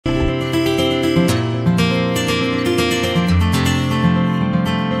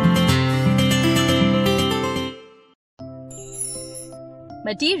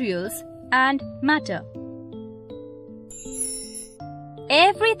materials, and matter.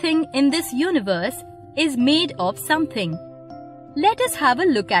 Everything in this universe is made of something. Let us have a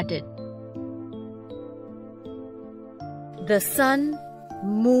look at it. The sun,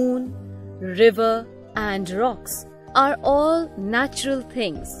 moon, river, and rocks are all natural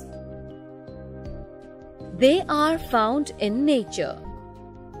things. They are found in nature.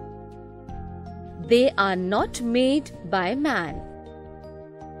 They are not made by man.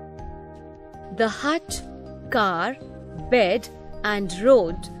 The hut, car, bed, and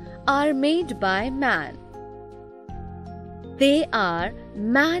road are made by man. They are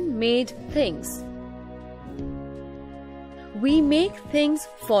man-made things. We make things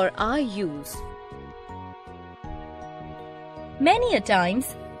for our use. Many a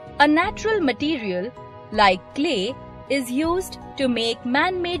times, a natural material like clay is used to make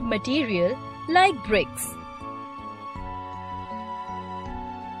man-made material like bricks.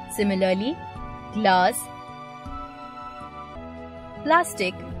 Similarly, glass,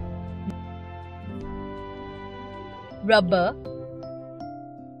 plastic, rubber,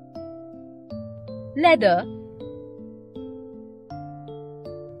 leather,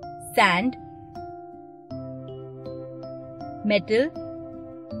 sand, metal,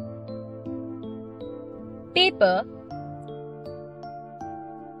 paper,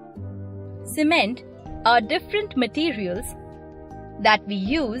 cement are different materials that we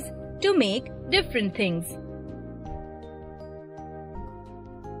use to make different things.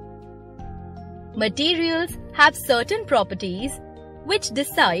 Materials have certain properties which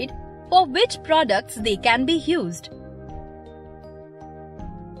decide for which products they can be used.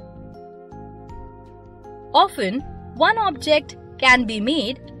 Often, one object can be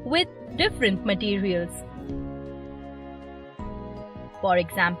made with different materials. For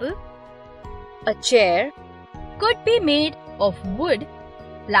example, A chair could be made of wood,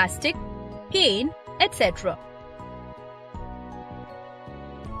 plastic, cane, etc.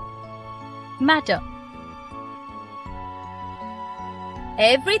 Matter.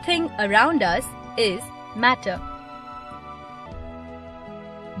 Everything around us is matter.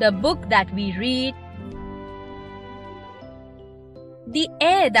 The book that we read, the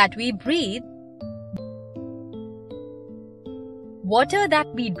air that we breathe, water that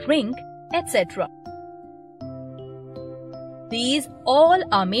we drink, etc. These all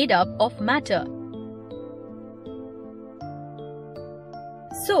are made up of matter.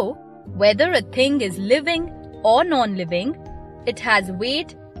 So, whether a thing is living or non-living, it has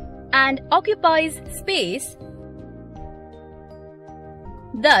weight and occupies space.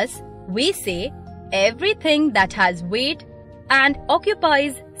 Thus, we say everything that has weight and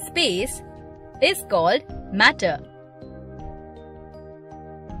occupies space is called matter.